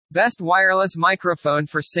Best wireless microphone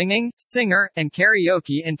for singing, singer, and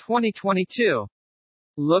karaoke in 2022.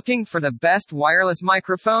 Looking for the best wireless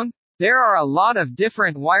microphone? There are a lot of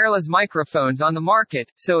different wireless microphones on the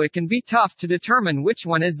market, so it can be tough to determine which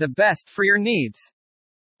one is the best for your needs.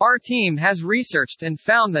 Our team has researched and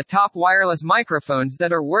found the top wireless microphones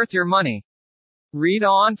that are worth your money. Read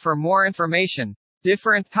on for more information.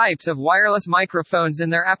 Different types of wireless microphones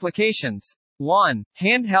and their applications. 1.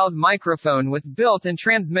 Handheld microphone with built-in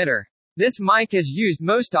transmitter. This mic is used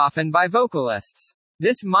most often by vocalists.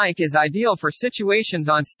 This mic is ideal for situations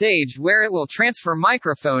on stage where it will transfer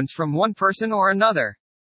microphones from one person or another.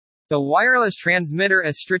 The wireless transmitter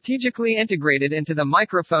is strategically integrated into the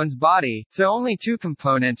microphone's body, so only two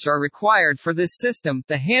components are required for this system,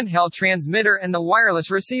 the handheld transmitter and the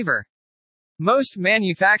wireless receiver. Most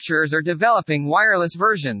manufacturers are developing wireless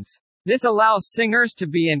versions. This allows singers to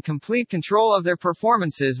be in complete control of their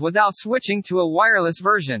performances without switching to a wireless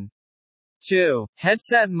version. 2.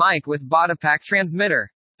 Headset mic with BodiPack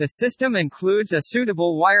transmitter. The system includes a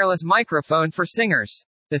suitable wireless microphone for singers.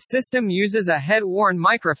 The system uses a head-worn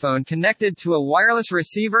microphone connected to a wireless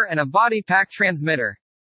receiver and a BodiPack transmitter.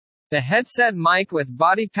 The headset mic with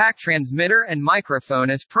BodiPack transmitter and microphone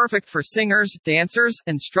is perfect for singers, dancers,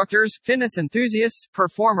 instructors, fitness enthusiasts,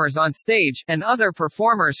 performers on stage, and other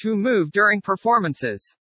performers who move during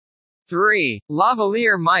performances. 3.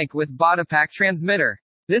 Lavalier mic with BodiPack transmitter.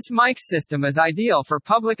 This mic system is ideal for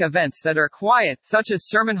public events that are quiet, such as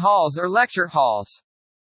sermon halls or lecture halls.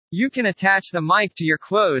 You can attach the mic to your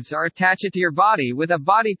clothes or attach it to your body with a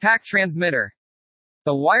BodiPack transmitter.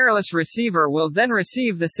 The wireless receiver will then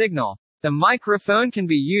receive the signal. The microphone can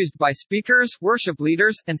be used by speakers, worship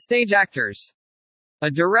leaders, and stage actors. A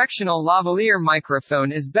directional lavalier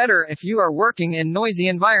microphone is better if you are working in noisy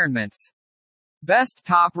environments. Best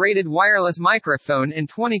top-rated wireless microphone in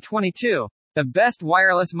 2022. The best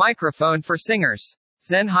wireless microphone for singers.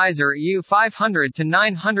 Sennheiser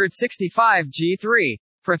EU500-965G3.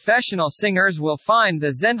 Professional singers will find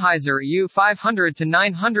the Sennheiser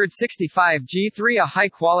EU500-965G3 a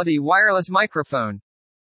high-quality wireless microphone.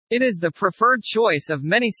 It is the preferred choice of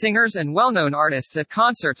many singers and well-known artists at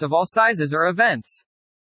concerts of all sizes or events.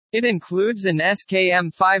 It includes an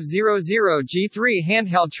SKM500G3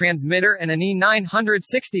 handheld transmitter and an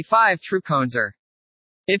E965 TrueConser.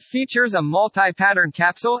 It features a multi-pattern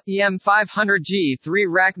capsule, EM500G3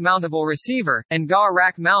 rack-mountable receiver, and GA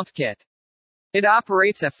rack mount kit. It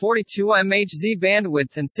operates at 42 MHz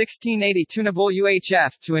bandwidth and 1680 tunable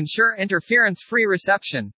UHF to ensure interference-free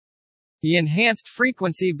reception. The enhanced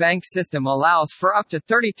frequency bank system allows for up to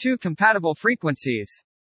 32 compatible frequencies.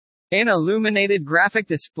 An illuminated graphic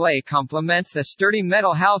display complements the sturdy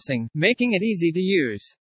metal housing, making it easy to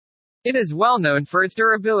use. It is well known for its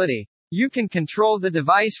durability. You can control the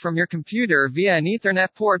device from your computer via an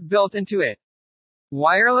Ethernet port built into it.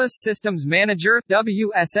 Wireless Systems Manager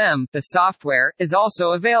 (WSM), the software, is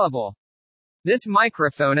also available. This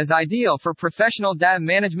microphone is ideal for professional data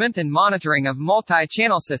management and monitoring of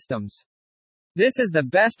multi-channel systems. This is the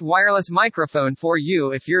best wireless microphone for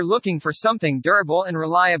you if you're looking for something durable and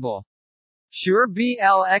reliable. Shure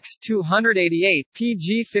BLX288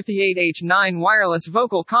 PG58H9 Wireless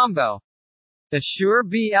Vocal Combo. The Shure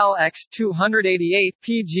BLX288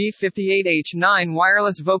 PG58H9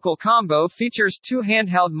 wireless vocal combo features two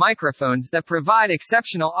handheld microphones that provide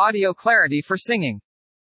exceptional audio clarity for singing.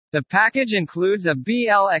 The package includes a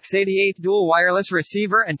BLX88 dual wireless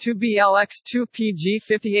receiver and two BLX2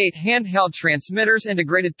 PG58 handheld transmitters,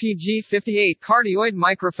 integrated PG58 cardioid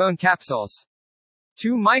microphone capsules.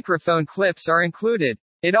 Two microphone clips are included.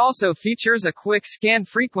 It also features a quick scan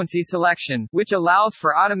frequency selection, which allows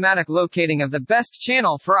for automatic locating of the best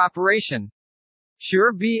channel for operation.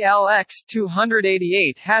 Shure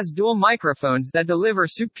BLX288 has dual microphones that deliver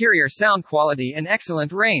superior sound quality and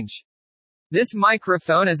excellent range. This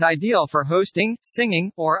microphone is ideal for hosting,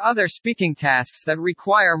 singing, or other speaking tasks that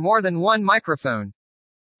require more than one microphone.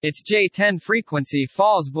 Its J10 frequency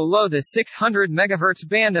falls below the 600 MHz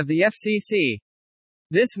band of the FCC.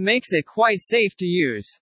 This makes it quite safe to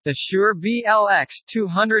use. The Shure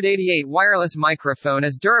BLX288 wireless microphone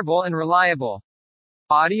is durable and reliable.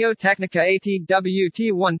 Audio-Technica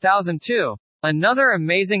AT-WT1002. Another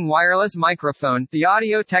amazing wireless microphone, the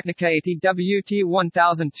Audio-Technica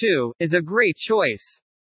AT-WT1002, is a great choice.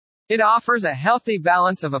 It offers a healthy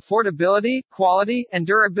balance of affordability, quality, and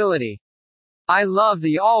durability. I love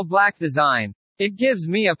the all-black design. It gives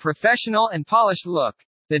me a professional and polished look.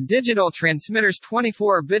 The digital transmitter's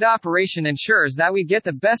 24-bit operation ensures that we get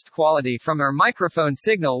the best quality from our microphone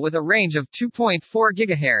signal with a range of 2.4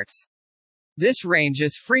 GHz. This range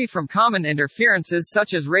is free from common interferences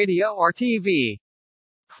such as radio or TV.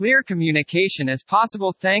 Clear communication is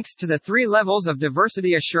possible thanks to the 3 levels of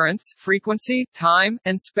diversity assurance: frequency, time,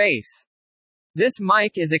 and space. This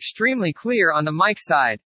mic is extremely clear on the mic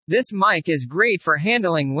side. This mic is great for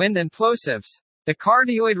handling wind and plosives. The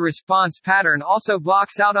cardioid response pattern also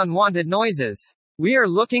blocks out unwanted noises. We are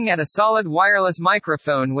looking at a solid wireless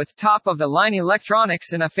microphone with top-of-the-line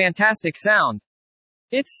electronics and a fantastic sound.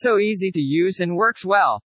 It's so easy to use and works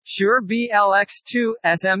well. Shure BLX2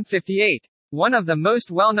 SM58. One of the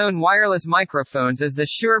most well-known wireless microphones is the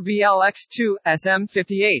Shure BLX2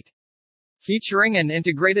 SM58. Featuring an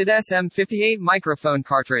integrated SM58 microphone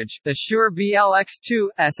cartridge, the Shure BLX2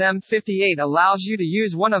 SM58 allows you to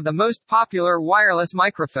use one of the most popular wireless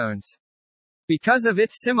microphones. Because of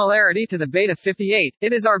its similarity to the Beta 58,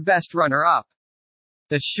 it is our best runner-up.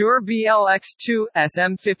 The Shure BLX2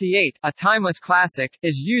 SM58, a timeless classic,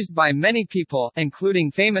 is used by many people,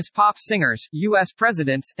 including famous pop singers, U.S.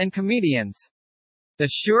 presidents, and comedians. The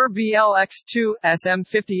Shure BLX2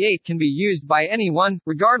 SM58 can be used by anyone,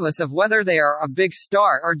 regardless of whether they are a big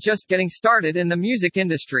star or just getting started in the music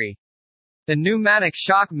industry. The pneumatic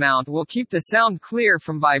shock mount will keep the sound clear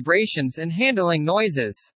from vibrations and handling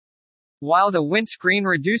noises. While the windscreen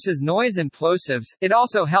reduces noise and plosives, it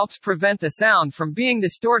also helps prevent the sound from being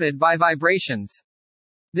distorted by vibrations.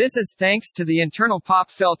 This is thanks to the internal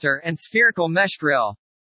pop filter and spherical mesh grill.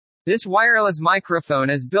 This wireless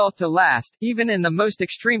microphone is built to last, even in the most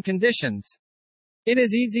extreme conditions. It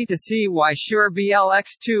is easy to see why Shure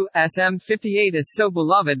BLX2 SM58 is so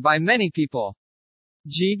beloved by many people.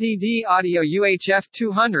 GDD Audio UHF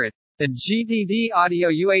 200. The GDD Audio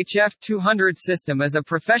UHF 200 system is a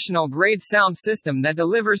professional-grade sound system that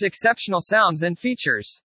delivers exceptional sounds and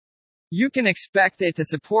features. You can expect it to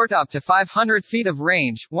support up to 500 feet of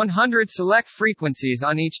range, 100 select frequencies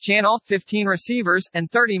on each channel, 15 receivers, and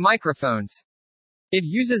 30 microphones. It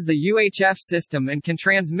uses the UHF system and can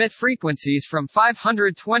transmit frequencies from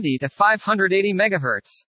 520 to 580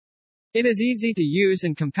 MHz. It is easy to use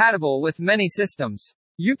and compatible with many systems.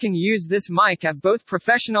 You can use this mic at both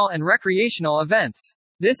professional and recreational events.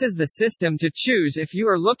 This is the system to choose if you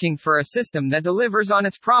are looking for a system that delivers on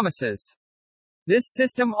its promises. This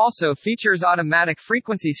system also features automatic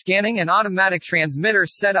frequency scanning and automatic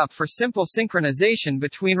transmitters set up for simple synchronization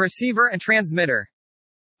between receiver and transmitter.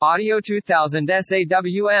 Audio 2000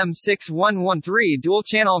 SAWM6113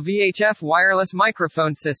 dual-channel VHF wireless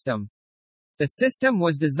microphone system. The system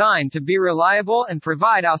was designed to be reliable and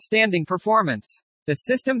provide outstanding performance. The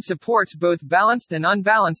system supports both balanced and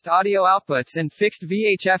unbalanced audio outputs and fixed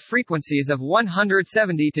VHF frequencies of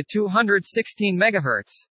 170 to 216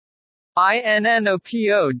 MHz.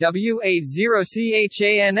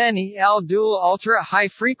 INNOPOW80CHANNEL Dual Ultra High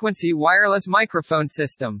Frequency Wireless Microphone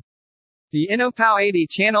System. The INNOPOW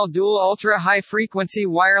 80-channel Dual Ultra High Frequency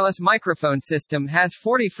Wireless Microphone System has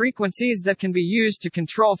 40 frequencies that can be used to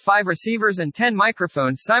control 5 receivers and 10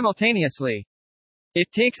 microphones simultaneously.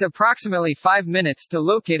 It takes approximately 5 minutes to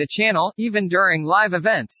locate a channel, even during live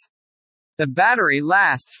events. The battery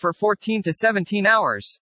lasts for 14 to 17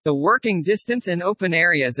 hours. The working distance in open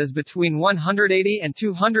areas is between 180 and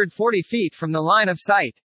 240 feet from the line of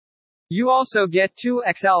sight. You also get 2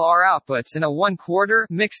 XLR outputs and a 1/4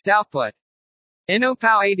 mixed output.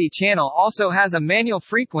 INNOPOW 80 channel also has a manual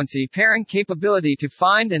frequency pairing capability to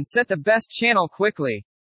find and set the best channel quickly.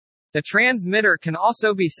 The transmitter can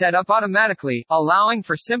also be set up automatically, allowing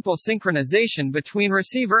for simple synchronization between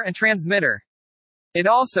receiver and transmitter. It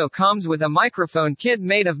also comes with a microphone kit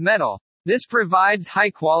made of metal. This provides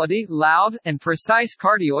high-quality, loud, and precise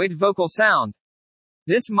cardioid vocal sound.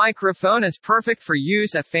 This microphone is perfect for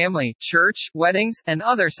use at family, church, weddings, and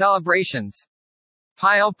other celebrations.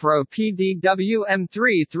 Pyle Pro PDW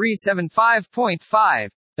M3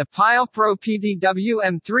 375.5. The Pyle Pro PDW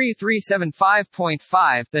M3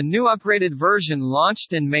 375.5, the new upgraded version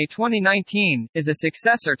launched in May 2019, is a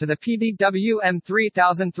successor to the PDW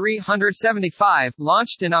M3375,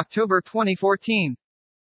 launched in October 2014.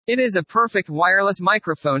 It is a perfect wireless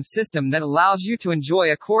microphone system that allows you to enjoy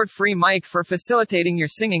a cord-free mic for facilitating your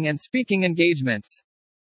singing and speaking engagements.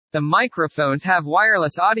 The microphones have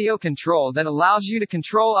wireless audio control that allows you to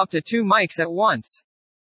control up to 2 mics at once.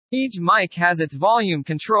 Each mic has its volume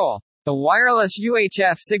control. The wireless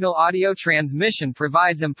UHF signal audio transmission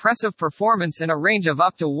provides impressive performance in a range of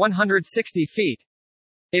up to 160 feet.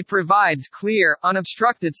 It provides clear,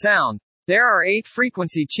 unobstructed sound. There are 8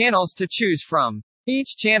 frequency channels to choose from.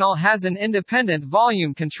 Each channel has an independent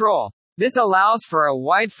volume control. This allows for a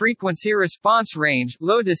wide frequency response range,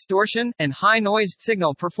 low distortion, and high noise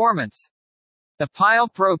signal performance. The Pyle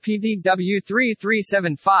Pro PDW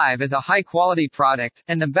 3375 is a high-quality product,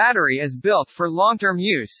 and the battery is built for long-term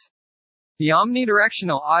use. The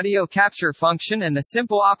omnidirectional audio capture function and the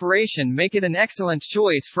simple operation make it an excellent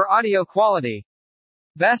choice for audio quality.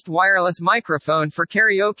 Best wireless microphone for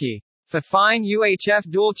karaoke. Fifine UHF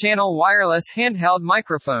dual-channel wireless handheld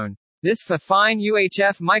microphone. This Fifine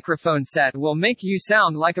UHF microphone set will make you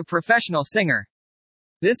sound like a professional singer.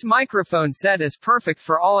 This microphone set is perfect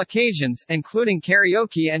for all occasions, including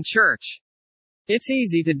karaoke and church. It's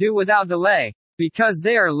easy to do without delay. Because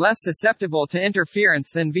they are less susceptible to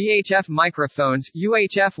interference than VHF microphones,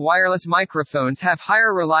 UHF wireless microphones have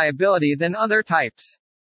higher reliability than other types.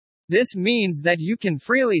 This means that you can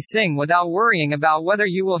freely sing without worrying about whether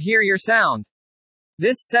you will hear your sound.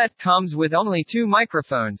 This set comes with only 2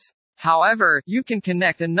 microphones. However, you can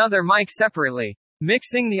connect another mic separately,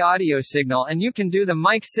 mixing the audio signal, and you can do the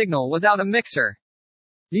mic signal without a mixer.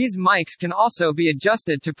 These mics can also be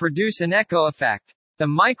adjusted to produce an echo effect. The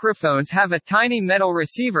microphones have a tiny metal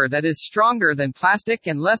receiver that is stronger than plastic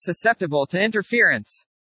and less susceptible to interference.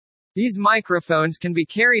 These microphones can be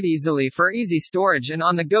carried easily for easy storage and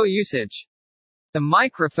on-the-go usage. The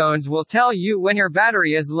microphones will tell you when your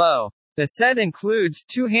battery is low. The set includes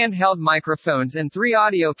 2 handheld microphones and 3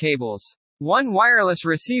 audio cables. 1 wireless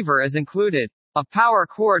receiver is included. A power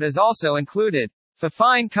cord is also included.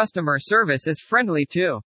 Fifine customer service is friendly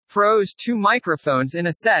too. Pros: 2 microphones in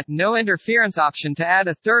a set, no interference option to add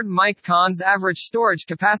a third mic. Cons: average storage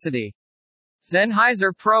capacity.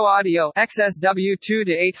 Sennheiser Pro Audio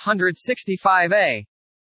XSW2-865A.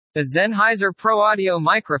 The Sennheiser Pro Audio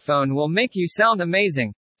microphone will make you sound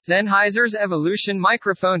amazing. Sennheiser's Evolution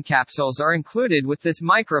microphone capsules are included with this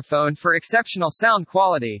microphone for exceptional sound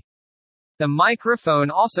quality. The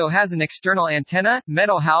microphone also has an external antenna,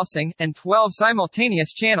 metal housing, and 12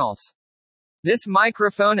 simultaneous channels. This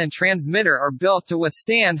microphone and transmitter are built to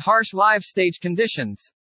withstand harsh live stage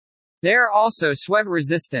conditions. They are also sweat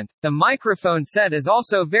resistant. The microphone set is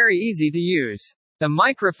also very easy to use. The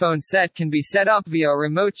microphone set can be set up via a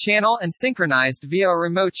remote channel and synchronized via a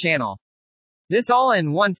remote channel. This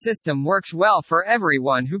all-in-one system works well for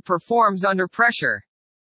everyone who performs under pressure.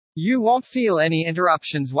 You won't feel any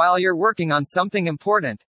interruptions while you're working on something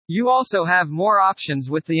important. You also have more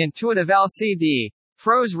options with the intuitive LCD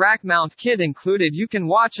Pros rack mount kit included. You can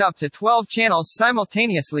watch up to 12 channels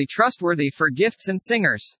simultaneously. Trustworthy for gifts and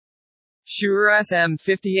singers. Shure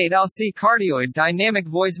SM58LC Cardioid Dynamic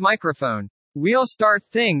Voice Microphone. We'll start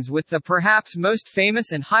things with the perhaps most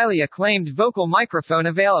famous and highly acclaimed vocal microphone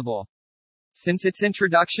available. Since its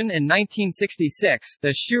introduction in 1966,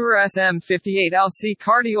 the Shure SM58LC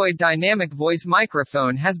Cardioid Dynamic Voice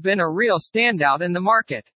Microphone has been a real standout in the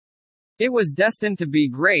market. It was destined to be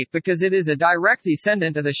great because it is a direct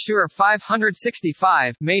descendant of the Shure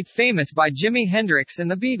 565, made famous by Jimi Hendrix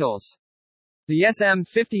and the Beatles. The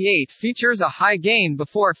SM58 features a high gain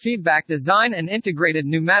before feedback design and integrated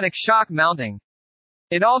pneumatic shock mounting.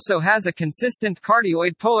 It also has a consistent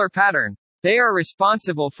cardioid polar pattern. They are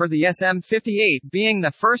responsible for the SM58 being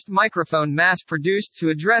the first microphone mass-produced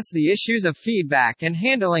to address the issues of feedback and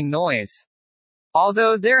handling noise.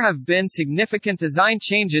 Although there have been significant design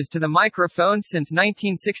changes to the microphone since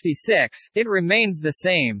 1966, it remains the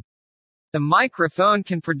same. The microphone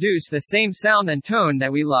can produce the same sound and tone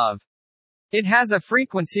that we love. It has a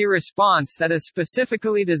frequency response that is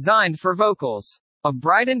specifically designed for vocals. A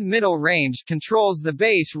brightened middle range controls the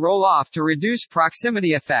bass roll-off to reduce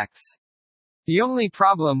proximity effects. The only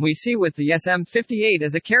problem we see with the SM58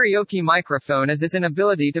 as a karaoke microphone is its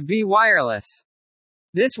inability to be wireless.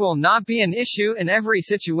 This will not be an issue in every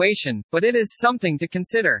situation, but it is something to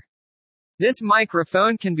consider. This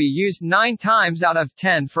microphone can be used 9 times out of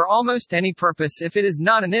 10 for almost any purpose if it is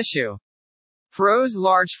not an issue. Pros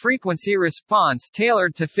large frequency response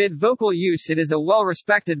tailored to fit vocal use. It is a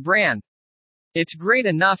well-respected brand. It's great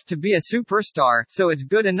enough to be a superstar, so it's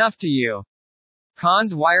good enough to you.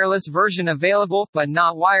 Cons: wireless version available, but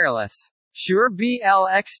not wireless. Shure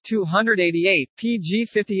BLX288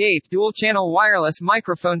 PG58 dual-channel wireless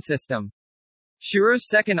microphone system. Shure's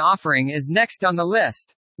second offering is next on the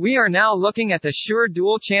list. We are now looking at the Shure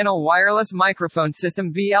dual-channel wireless microphone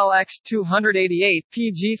system BLX288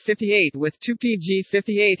 PG58 with 2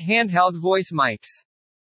 PG58 handheld voice mics.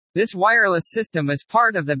 This wireless system is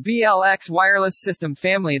part of the BLX wireless system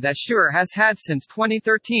family that Shure has had since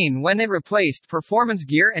 2013 when it replaced Performance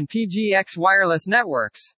Gear and PGX wireless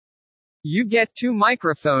networks. You get 2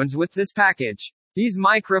 microphones with this package. These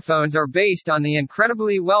microphones are based on the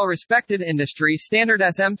incredibly well-respected industry standard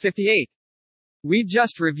SM58. We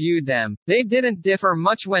just reviewed them. They didn't differ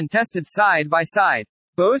much when tested side by side.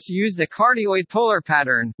 Both use the cardioid polar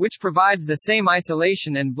pattern, which provides the same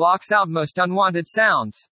isolation and blocks out most unwanted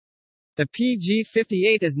sounds. The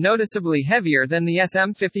PG58 is noticeably heavier than the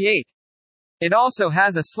SM58. It also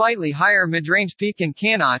has a slightly higher midrange peak and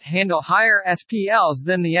cannot handle higher SPLs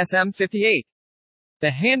than the SM58.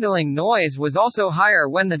 The handling noise was also higher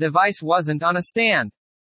when the device wasn't on a stand.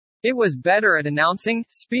 It was better at announcing,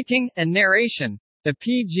 speaking, and narration. The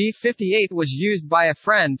PG58 was used by a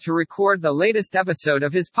friend to record the latest episode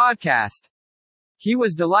of his podcast. He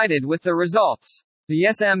was delighted with the results. The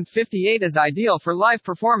SM58 is ideal for live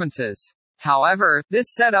performances. However,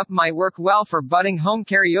 this setup might work well for budding home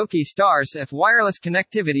karaoke stars if wireless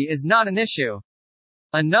connectivity is not an issue.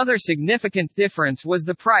 Another significant difference was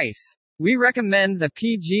the price. We recommend the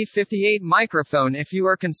PG58 microphone if you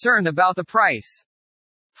are concerned about the price.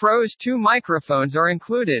 Pros 2 microphones are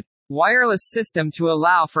included. Wireless system to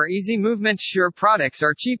allow for easy movement. Shure products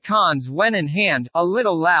are cheap. Cons when in hand, a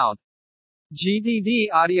little loud. GDD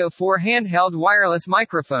Audio 4 handheld wireless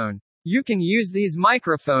microphone. You can use these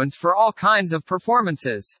microphones for all kinds of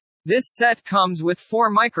performances. This set comes with 4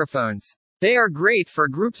 microphones. They are great for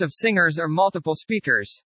groups of singers or multiple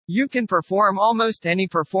speakers. You can perform almost any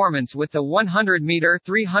performance with the 100 meter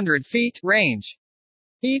 300 feet range.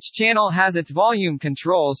 Each channel has its volume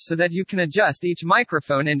controls so that you can adjust each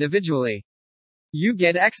microphone individually. You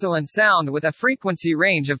get excellent sound with a frequency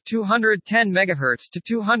range of 210 MHz to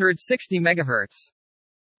 260 MHz.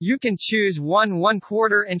 You can choose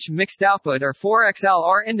 1/4 inch mixed output or 4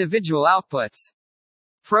 XLR individual outputs.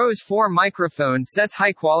 Pros 4 microphone sets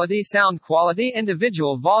high quality sound quality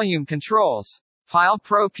individual volume controls. Pyle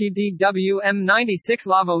Pro PDW-M96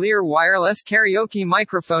 lavalier wireless karaoke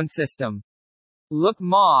microphone system. Look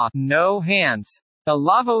ma, no hands. The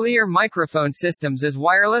lavalier microphone systems is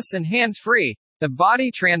wireless and hands-free. The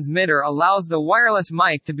body transmitter allows the wireless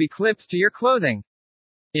mic to be clipped to your clothing.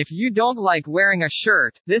 If you don't like wearing a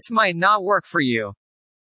shirt, this might not work for you.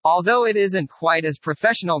 Although it isn't quite as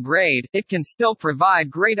professional grade, it can still provide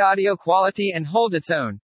great audio quality and hold its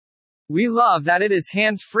own. We love that it is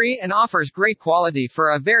hands-free and offers great quality for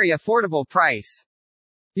a very affordable price.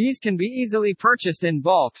 These can be easily purchased in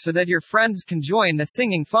bulk so that your friends can join the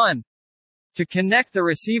singing fun. To connect the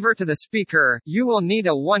receiver to the speaker, you will need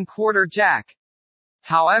a 1/4 jack.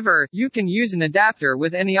 However, you can use an adapter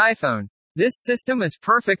with any iPhone. This system is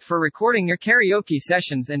perfect for recording your karaoke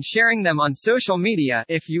sessions and sharing them on social media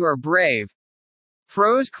if you are brave.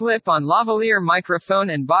 Pros clip-on lavalier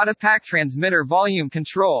microphone and body pack transmitter volume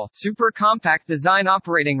control, super compact design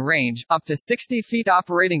operating range, up to 60 feet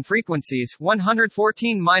operating frequencies,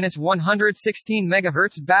 114-116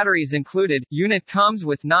 MHz batteries included, unit comes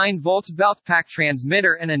with 9 volts belt pack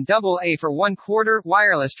transmitter and an AA for 1/4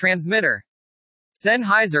 wireless transmitter.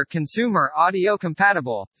 Sennheiser consumer audio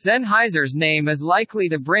compatible. Sennheiser's name is likely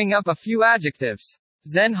to bring up a few adjectives.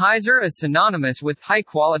 Sennheiser is synonymous with high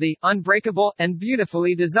quality, unbreakable, and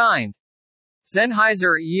beautifully designed.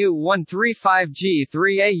 Sennheiser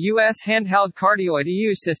EU135G3A US handheld cardioid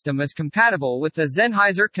EU system is compatible with the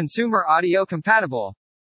Sennheiser consumer audio compatible.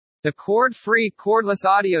 The cord-free cordless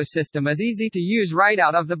audio system is easy to use right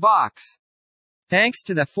out of the box. Thanks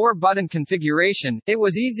to the 4-button configuration, it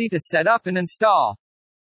was easy to set up and install.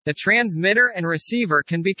 The transmitter and receiver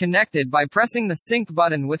can be connected by pressing the sync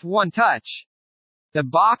button with one touch. The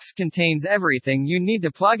box contains everything you need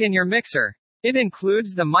to plug in your mixer. It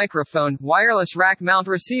includes the microphone, wireless rack mount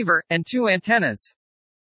receiver, and 2 antennas.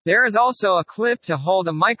 There is also a clip to hold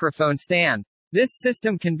a microphone stand. This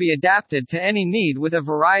system can be adapted to any need with a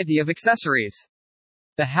variety of accessories.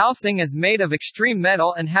 The housing is made of extreme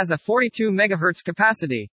metal and has a 42 MHz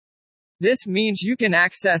capacity. This means you can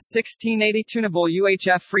access 1680 tunable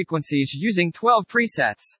UHF frequencies using 12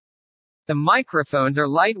 presets. The microphones are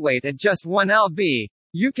lightweight at just 1 lb.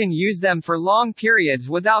 You can use them for long periods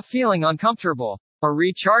without feeling uncomfortable. A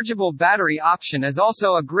rechargeable battery option is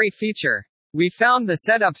also a great feature. We found the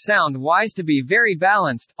setup sound-wise to be very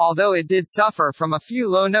balanced, although it did suffer from a few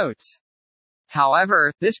low notes.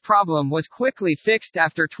 However, this problem was quickly fixed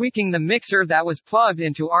after tweaking the mixer that was plugged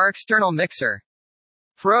into our external mixer.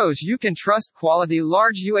 Pros: you can trust quality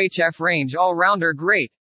large UHF range all-rounder great.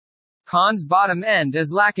 Cons: bottom end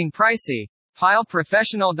is lacking pricey. Pyle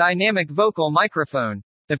Professional Dynamic Vocal Microphone.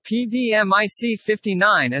 The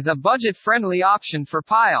PDM-IC59 is a budget-friendly option for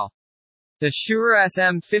Pyle. The Shure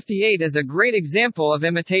SM58 is a great example of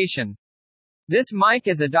imitation. This mic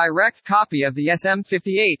is a direct copy of the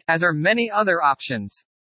SM58, as are many other options.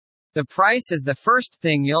 The price is the first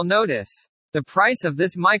thing you'll notice. The price of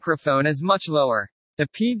this microphone is much lower. The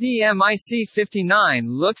PDM-IC59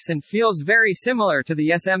 looks and feels very similar to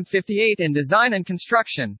the SM58 in design and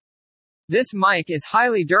construction. This mic is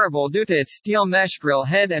highly durable due to its steel mesh grill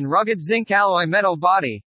head and rugged zinc alloy metal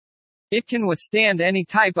body. It can withstand any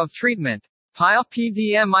type of treatment. Pyle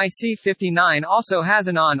PDMIC59 also has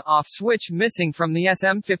an on-off switch missing from the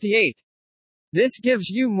SM58. This gives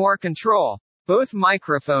you more control. Both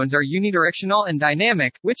microphones are unidirectional and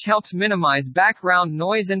dynamic, which helps minimize background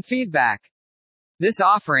noise and feedback. This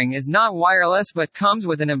offering is not wireless but comes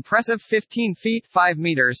with an impressive 15 feet 5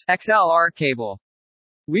 meters XLR cable.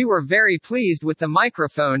 We were very pleased with the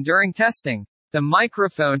microphone during testing. The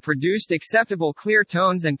microphone produced acceptable clear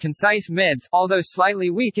tones and concise mids, although slightly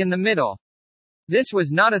weak in the middle. This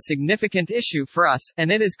was not a significant issue for us,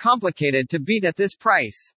 and it is complicated to beat at this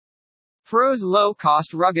price. Pros: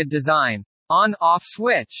 low-cost rugged design. On-off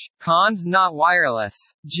switch. Cons: not wireless.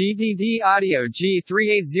 GDD Audio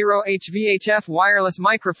G380H VHF wireless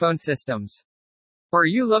microphone systems. Are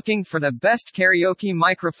you looking for the best karaoke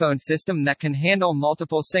microphone system that can handle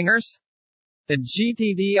multiple singers? The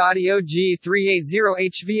GTD Audio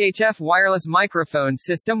G380H VHF wireless microphone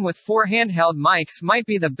system with 4 handheld mics might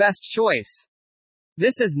be the best choice.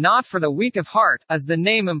 This is not for the weak of heart, as the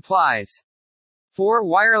name implies. 4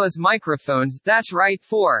 wireless microphones, that's right,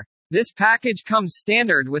 4. This package comes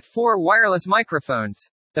standard with 4 wireless microphones.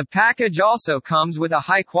 The package also comes with a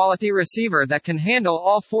high-quality receiver that can handle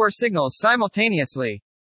all 4 signals simultaneously.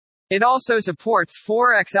 It also supports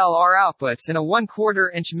 4 XLR outputs and a 1/4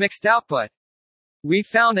 inch mixed output. We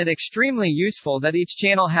found it extremely useful that each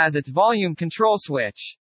channel has its volume control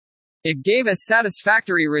switch. It gave us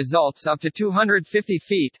satisfactory results up to 250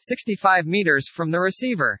 feet 65 meters from the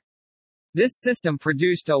receiver. This system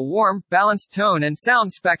produced a warm, balanced tone and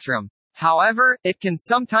sound spectrum. However, it can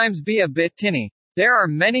sometimes be a bit tinny. There are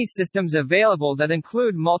many systems available that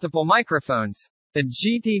include multiple microphones. The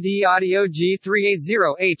GTD Audio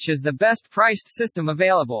G380H is the best priced system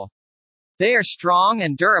available. They are strong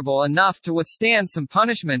and durable enough to withstand some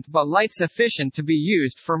punishment but light sufficient to be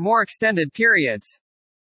used for more extended periods.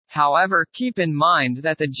 However, keep in mind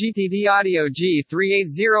that the GTD Audio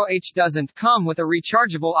G380H doesn't come with a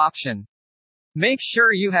rechargeable option. Make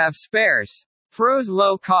sure you have spares. Pros: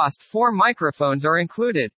 low-cost 4 microphones are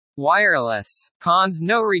included. Wireless. Cons: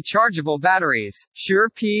 no rechargeable batteries. Shure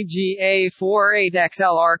PGA48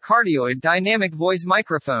 XLR cardioid dynamic voice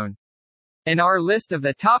microphone. In our list of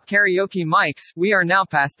the top karaoke mics, we are now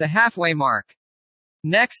past the halfway mark.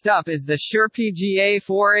 Next up is the Shure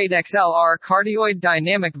PGA48 XLR cardioid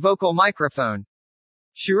dynamic vocal microphone.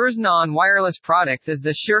 Shure's non-wireless product is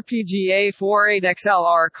the Shure PGA48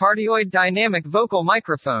 XLR cardioid dynamic vocal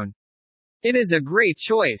microphone. It is a great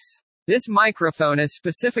choice. This microphone is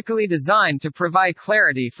specifically designed to provide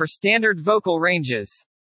clarity for standard vocal ranges.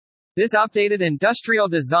 This updated industrial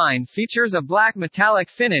design features a black metallic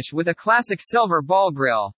finish with a classic silver ball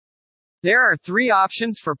grill. There are 3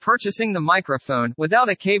 options for purchasing the microphone: without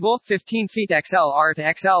a cable, 15 feet XLR to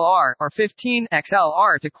XLR, or 15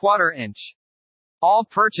 XLR to 1/4 inch. All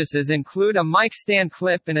purchases include a mic stand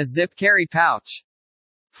clip and a zip carry pouch.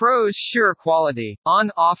 Pros: Shure quality.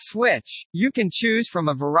 On-off switch. You can choose from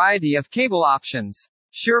a variety of cable options.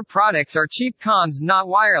 Shure products are cheap. Cons: not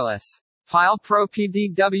wireless. Pyle Pro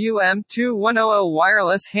PDWM2100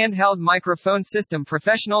 wireless handheld microphone system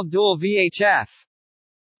professional dual VHF.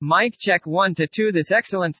 Mic check 1 to 2. This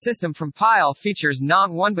excellent system from Pyle features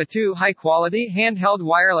not 1 but 2 high-quality handheld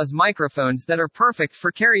wireless microphones that are perfect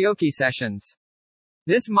for karaoke sessions.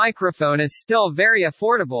 This microphone is still very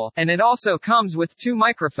affordable, and it also comes with 2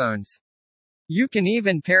 microphones. You can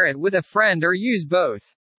even pair it with a friend or use both.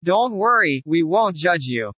 Don't worry, we won't judge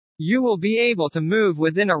you. You will be able to move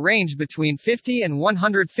within a range between 50 and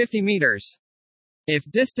 150 meters. If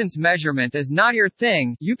distance measurement is not your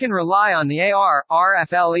thing, you can rely on the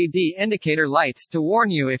AR/RF LED indicator lights to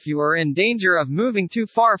warn you if you are in danger of moving too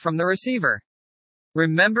far from the receiver.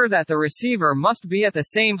 Remember that the receiver must be at the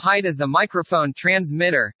same height as the microphone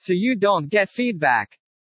transmitter, so you don't get feedback.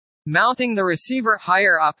 Mounting the receiver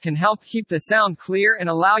higher up can help keep the sound clear and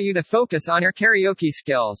allow you to focus on your karaoke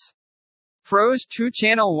skills. Pros: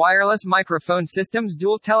 2-channel wireless microphone systems,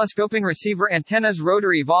 dual telescoping receiver antennas,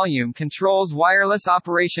 rotary volume controls, wireless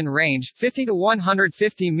operation range 50 to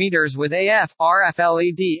 150 meters with AF/RF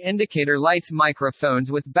LED indicator lights, microphones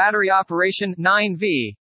with battery operation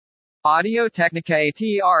 9V. Audio-Technica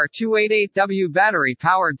ATR288W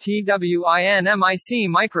battery-powered TWIN-MIC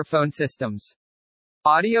microphone systems.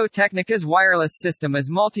 Audio-Technica's wireless system is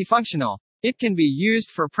multifunctional. It can be used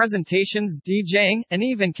for presentations, DJing, and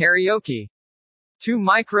even karaoke. 2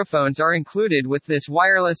 microphones are included with this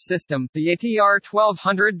wireless system, the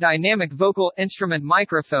ATR1200 dynamic vocal instrument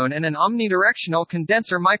microphone and an omnidirectional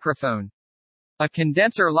condenser microphone. A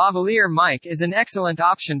condenser lavalier mic is an excellent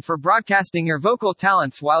option for broadcasting your vocal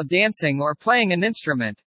talents while dancing or playing an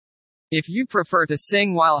instrument. If you prefer to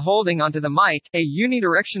sing while holding onto the mic, a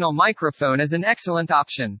unidirectional microphone is an excellent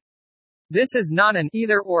option. This is not an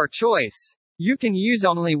either-or choice. You can use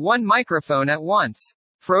only one microphone at once.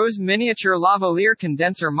 Pros Miniature Lavalier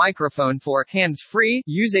Condenser Microphone for hands-free.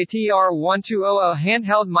 Use a TR1200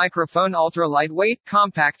 handheld microphone, ultra-lightweight,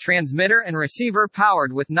 compact transmitter and receiver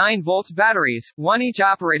powered with 9 volts batteries, one each,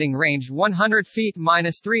 operating range 100 feet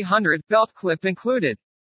 -300, belt clip included.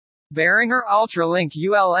 Behringer Ultralink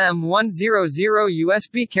ULM100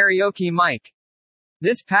 USB Karaoke Mic.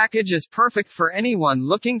 This package is perfect for anyone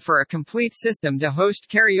looking for a complete system to host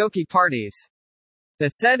karaoke parties. The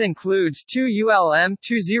set includes two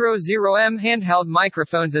ULM200M handheld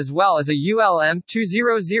microphones as well as a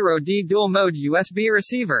ULM200D dual-mode USB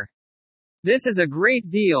receiver. This is a great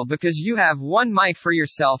deal because you have one mic for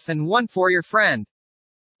yourself and one for your friend.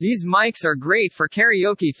 These mics are great for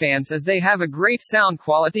karaoke fans as they have a great sound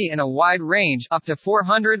quality and a wide range, up to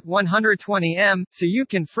 400-120 m, so you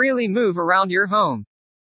can freely move around your home.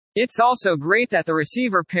 It's also great that the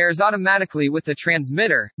receiver pairs automatically with the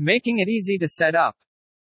transmitter, making it easy to set up.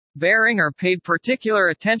 Behringer paid particular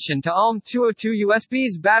attention to ULM202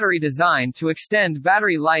 USB's battery design to extend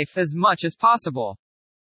battery life as much as possible.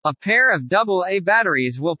 A pair of AA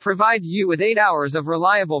batteries will provide you with 8 hours of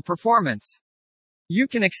reliable performance. You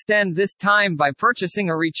can extend this time by purchasing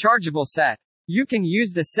a rechargeable set. You can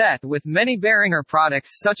use the set with many Behringer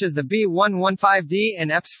products such as the B115D and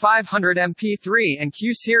EPS 500 MP3 and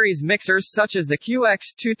Q-series mixers such as the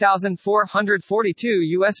QX2442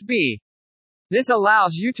 USB. This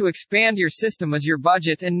allows you to expand your system as your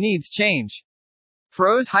budget and needs change.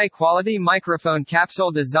 Pros high-quality microphone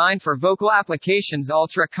capsule designed for vocal applications,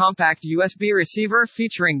 ultra-compact USB receiver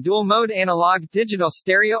featuring dual-mode analog-digital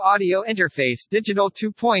stereo audio interface, digital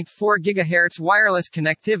 2.4 GHz wireless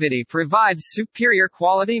connectivity, provides superior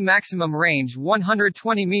quality, maximum range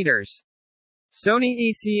 120 meters.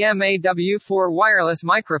 Sony ECM-AW4 wireless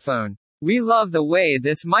microphone. We love the way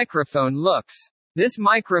this microphone looks. This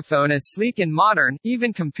microphone is sleek and modern,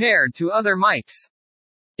 even compared to other mics.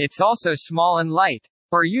 It's also small and light.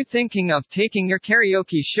 Are you thinking of taking your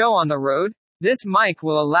karaoke show on the road? This mic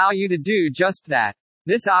will allow you to do just that.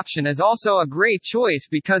 This option is also a great choice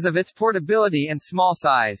because of its portability and small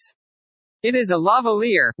size. It is a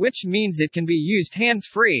lavalier, which means it can be used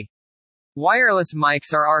hands-free. Wireless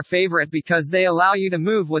mics are our favorite because they allow you to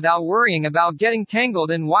move without worrying about getting tangled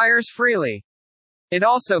in wires freely. It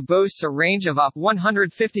also boasts a range of up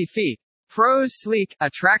 150 feet. Pros sleek,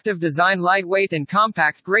 attractive design, lightweight and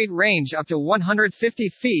compact, great range up to 150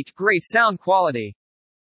 feet, great sound quality.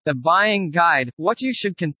 The buying guide, what you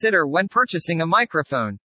should consider when purchasing a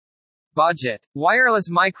microphone. Budget. Wireless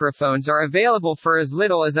microphones are available for as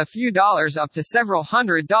little as a few dollars up to several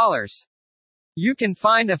 $100s. You can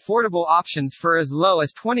find affordable options for as low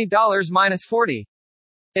as $20 -$40.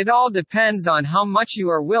 It all depends on how much you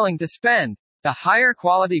are willing to spend. The higher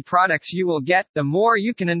quality products you will get, the more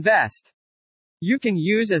you can invest. You can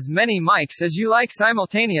use as many mics as you like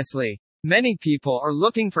simultaneously. Many people are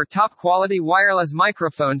looking for top quality wireless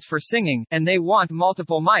microphones for singing, and they want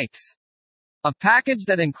multiple mics. A package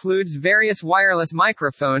that includes various wireless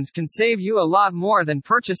microphones can save you a lot more than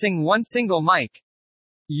purchasing one single mic.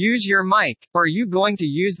 Use your mic. Are you going to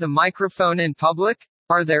use the microphone in public?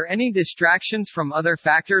 Are there any distractions from other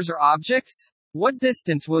factors or objects? What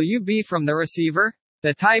distance will you be from the receiver?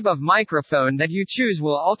 The type of microphone that you choose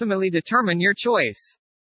will ultimately determine your choice.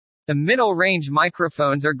 The middle-range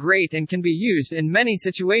microphones are great and can be used in many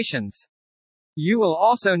situations. You will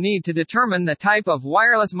also need to determine the type of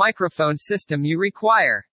wireless microphone system you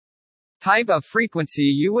require. Type of frequency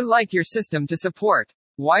you would like your system to support.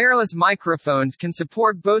 Wireless microphones can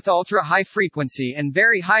support both ultra-high frequency and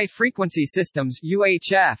very high frequency systems,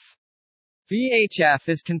 UHF. VHF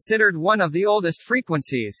is considered one of the oldest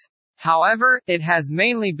frequencies. However, it has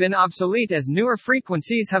mainly been obsolete as newer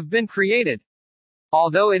frequencies have been created.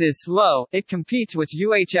 Although it is slow, it competes with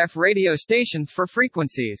UHF radio stations for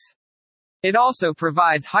frequencies. It also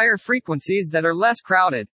provides higher frequencies that are less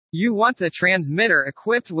crowded. You want the transmitter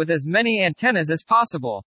equipped with as many antennas as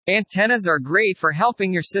possible. Antennas are great for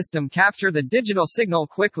helping your system capture the digital signal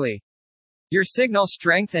quickly. Your signal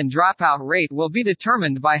strength and dropout rate will be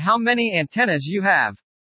determined by how many antennas you have.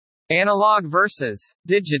 Analog versus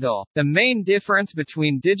digital. The main difference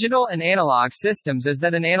between digital and analog systems is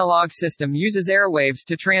that an analog system uses airwaves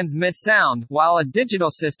to transmit sound, while a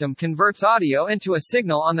digital system converts audio into a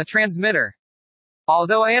signal on the transmitter.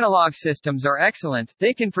 Although analog systems are excellent,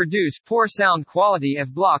 they can produce poor sound quality if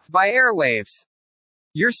blocked by airwaves.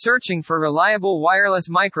 You're searching for reliable wireless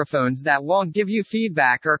microphones that won't give you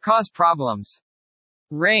feedback or cause problems.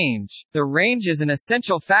 Range. The range is an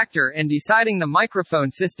essential factor in deciding the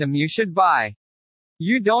microphone system you should buy.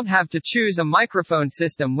 You don't have to choose a microphone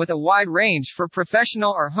system with a wide range for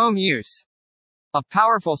professional or home use. A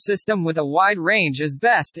powerful system with a wide range is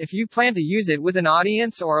best if you plan to use it with an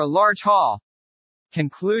audience or a large hall.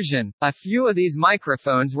 Conclusion. A few of these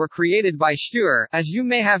microphones were created by Shure, as you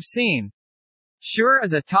may have seen. Shure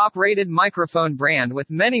is a top-rated microphone brand with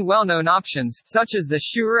many well-known options, such as the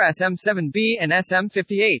Shure SM7B and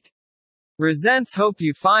SM58. Resents hope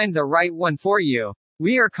you find the right one for you.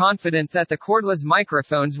 We are confident that the cordless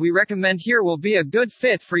microphones we recommend here will be a good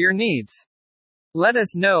fit for your needs. Let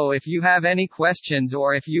us know if you have any questions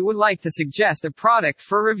or if you would like to suggest a product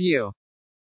for review.